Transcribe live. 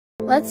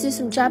Let's do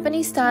some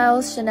Japanese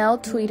style Chanel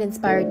tweed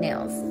inspired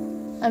nails.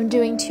 I'm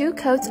doing 2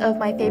 coats of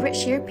my favorite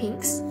sheer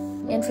pinks,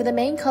 and for the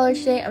main color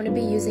today I'm going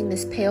to be using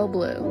this pale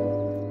blue.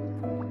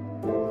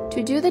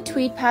 To do the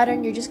tweed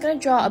pattern, you're just going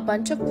to draw a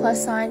bunch of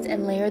plus signs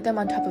and layer them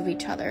on top of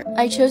each other.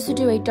 I chose to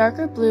do a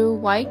darker blue,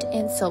 white,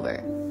 and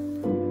silver.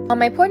 On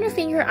my pointer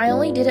finger, I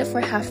only did it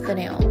for half the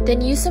nail.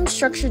 Then use some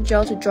structured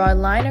gel to draw a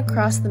line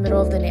across the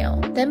middle of the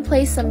nail. Then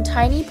place some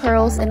tiny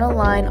pearls in a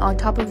line on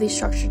top of the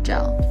structured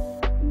gel.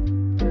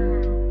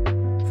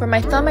 For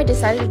my thumb, I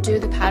decided to do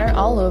the pattern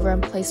all over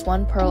and place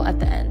 1 pearl at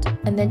the end,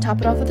 and then top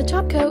it off with a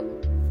top coat.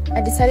 I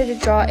decided to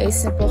draw a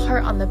simple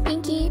heart on the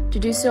pinky. To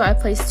do so, I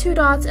placed 2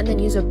 dots and then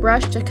use a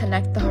brush to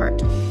connect the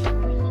heart.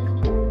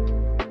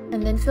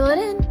 And then fill it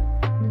in.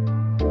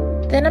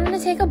 Then I'm going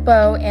to take a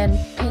bow and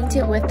paint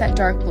it with that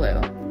dark blue.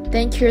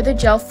 Then cure the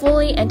gel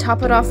fully and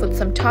top it off with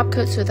some top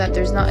coat so that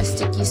there's not a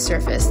sticky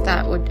surface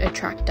that would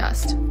attract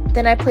dust.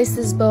 Then I placed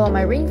this bow on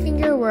my ring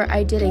finger where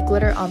I did a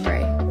glitter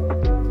ombre.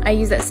 I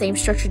used that same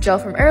structured gel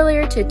from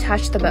earlier to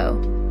attach the bow.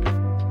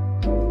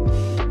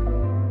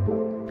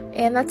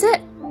 And that's it!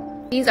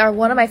 These are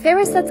one of my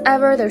favorite sets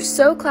ever. They're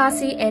so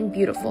classy and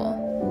beautiful.